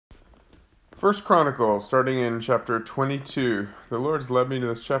First Chronicle, starting in chapter 22. The Lord's led me to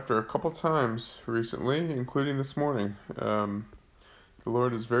this chapter a couple times recently, including this morning. The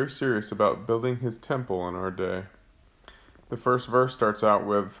Lord is very serious about building his temple in our day. The first verse starts out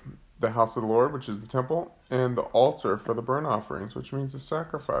with the house of the Lord, which is the temple, and the altar for the burnt offerings, which means the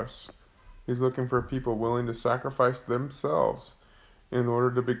sacrifice. He's looking for people willing to sacrifice themselves in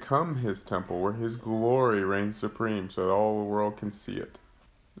order to become his temple, where his glory reigns supreme so that all the world can see it.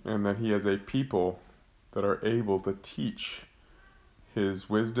 And that he has a people that are able to teach his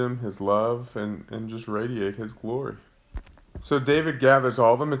wisdom, his love, and just radiate his glory. So David gathers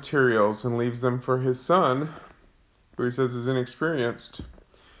all the materials and leaves them for his son, who he says is inexperienced,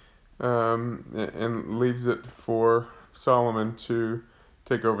 and leaves it for Solomon to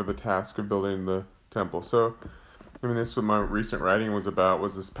take over the task of building the temple. So, this is what my recent writing was about,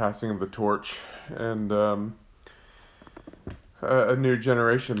 was this passing of the torch and a new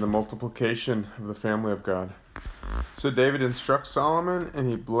generation, the multiplication of the family of God. So David instructs Solomon, and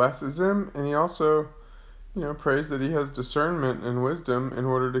he blesses him, and he also, prays that he has discernment and wisdom in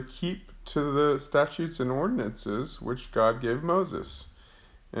order to keep to the statutes and ordinances which God gave Moses.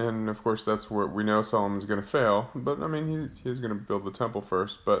 And of course, that's where we know Solomon's going to fail. But he's going to build the temple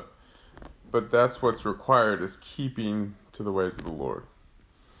first. But that's what's required, is keeping to the ways of the Lord.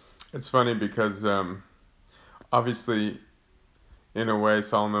 It's funny because obviously, in a way,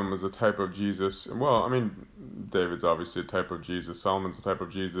 Solomon was a type of Jesus. Well, David's obviously a type of Jesus. Solomon's a type of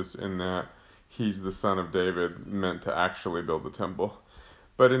Jesus in that he's the son of David, meant to actually build the temple.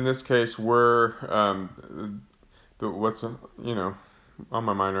 But in this case, what's on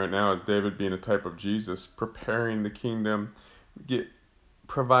my mind right now is David being a type of Jesus, preparing the kingdom,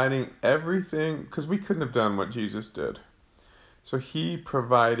 providing everything, because we couldn't have done what Jesus did. So he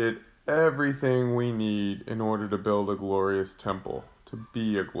provided everything we need in order to build a glorious temple, to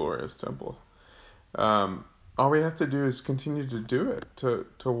be a glorious temple. All we have to do is continue to do it,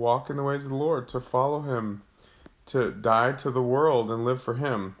 to walk in the ways of the Lord, to follow him, to die to the world and live for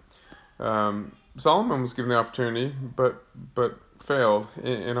him. Solomon was given the opportunity, but failed.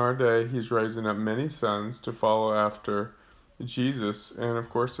 In our day, he's raising up many sons to follow after Jesus, and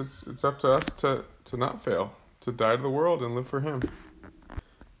of course it's up to us to not fail, to die to the world and live for him.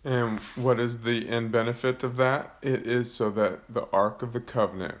 And what is the end benefit of that? It is so that the Ark of the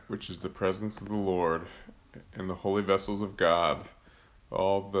Covenant, which is the presence of the Lord and the holy vessels of God,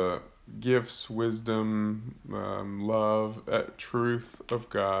 all the gifts, wisdom, love, truth of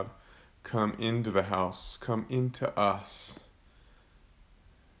God, come into the house, come into us.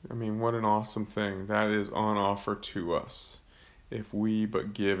 What an awesome thing. That is on offer to us if we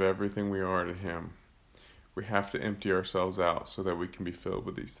but give everything we are to him. We have to empty ourselves out so that we can be filled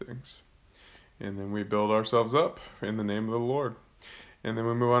with these things. And then we build ourselves up in the name of the Lord. And then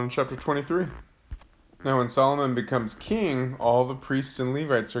we move on to chapter 23. Now when Solomon becomes king, all the priests and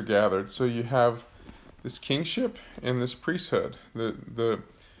Levites are gathered. So you have this kingship and this priesthood. The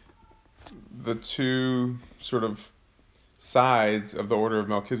two sort of sides of the order of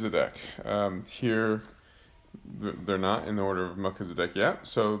Melchizedek. Here, they're not in the order of Melchizedek yet,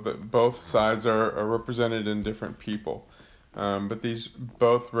 so that both sides are represented in different people. But these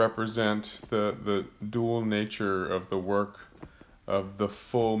both represent the dual nature of the work of the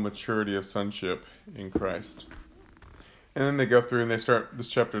full maturity of sonship in Christ. And then they go through and they start, this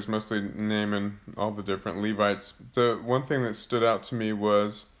chapter is mostly naming all the different Levites. The one thing that stood out to me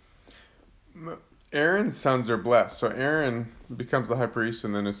was Aaron's sons are blessed. So Aaron becomes the high priest,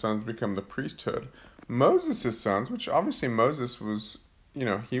 and then his sons become the priesthood. Moses' sons, which obviously Moses was,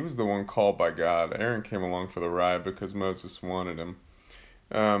 he was the one called by God. Aaron came along for the ride because Moses wanted him.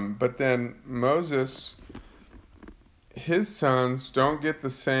 But then Moses, his sons don't get the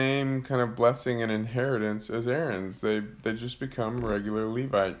same kind of blessing and inheritance as Aaron's. They just become regular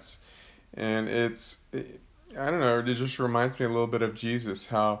Levites. And it just reminds me a little bit of Jesus,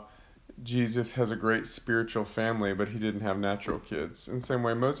 how Jesus has a great spiritual family, but he didn't have natural kids. In the same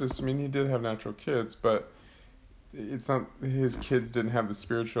way, Moses, he did have natural kids, but it's not, his kids didn't have the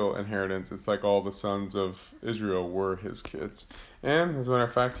spiritual inheritance. It's like all the sons of Israel were his kids. And as a matter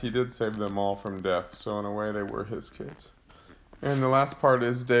of fact, he did save them all from death. So in a way, they were his kids. And the last part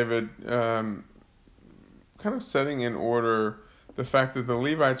is David kind of setting in order the fact that the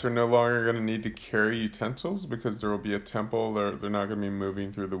Levites are no longer going to need to carry utensils because there will be a temple. They're not going to be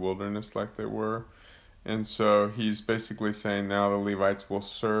moving through the wilderness like they were. And so he's basically saying now the Levites will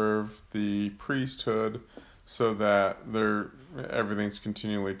serve the priesthood so that everything's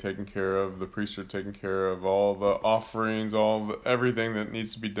continually taken care of. The priests are taken care of. All the offerings, everything that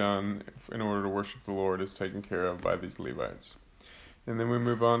needs to be done in order to worship the Lord is taken care of by these Levites. And then we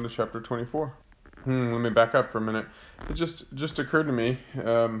move on to chapter 24. Let me back up for a minute. It just occurred to me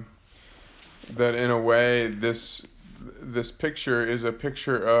that in a way this picture is a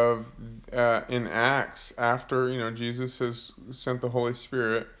picture of in Acts after Jesus has sent the Holy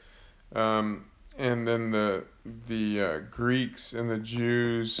Spirit, and then the Greeks and the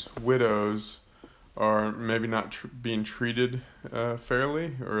Jews widows are maybe not being treated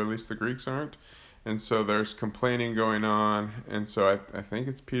fairly, or at least the Greeks aren't. And so there's complaining going on, and so I think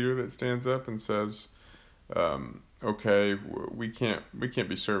it's Peter that stands up and says, okay, we can't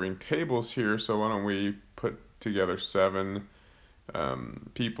be serving tables here, so why don't we put together 7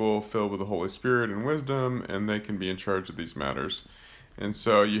 people filled with the Holy Spirit and wisdom, and they can be in charge of these matters. And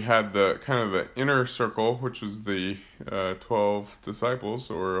so you had the kind of the inner circle, which was the 12 disciples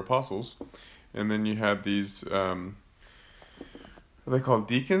or apostles, and then you had these they called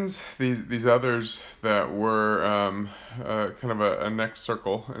deacons, these others that were kind of a next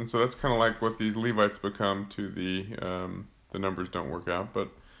circle. And so that's kind of like what these Levites become to the numbers don't work out, but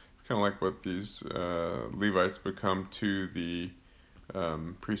it's kind of like what these Levites become to the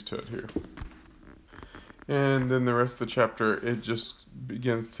priesthood here. And then the rest of the chapter, it just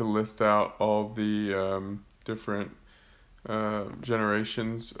begins to list out all the different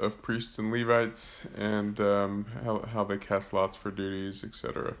generations of priests and Levites, and how they cast lots for duties,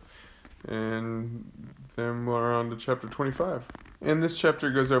 etc. And then we're on to chapter 25. And this chapter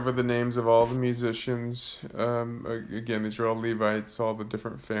goes over the names of all the musicians. Again, these are all Levites, all the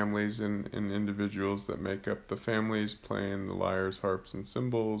different families and individuals that make up the families, playing the lyres, harps, and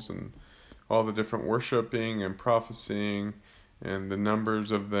cymbals, and all the different worshiping and prophesying, and the numbers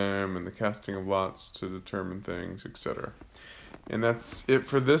of them, and the casting of lots to determine things, etc. And that's it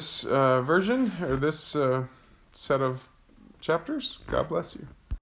for this version, or this set of chapters. God bless you.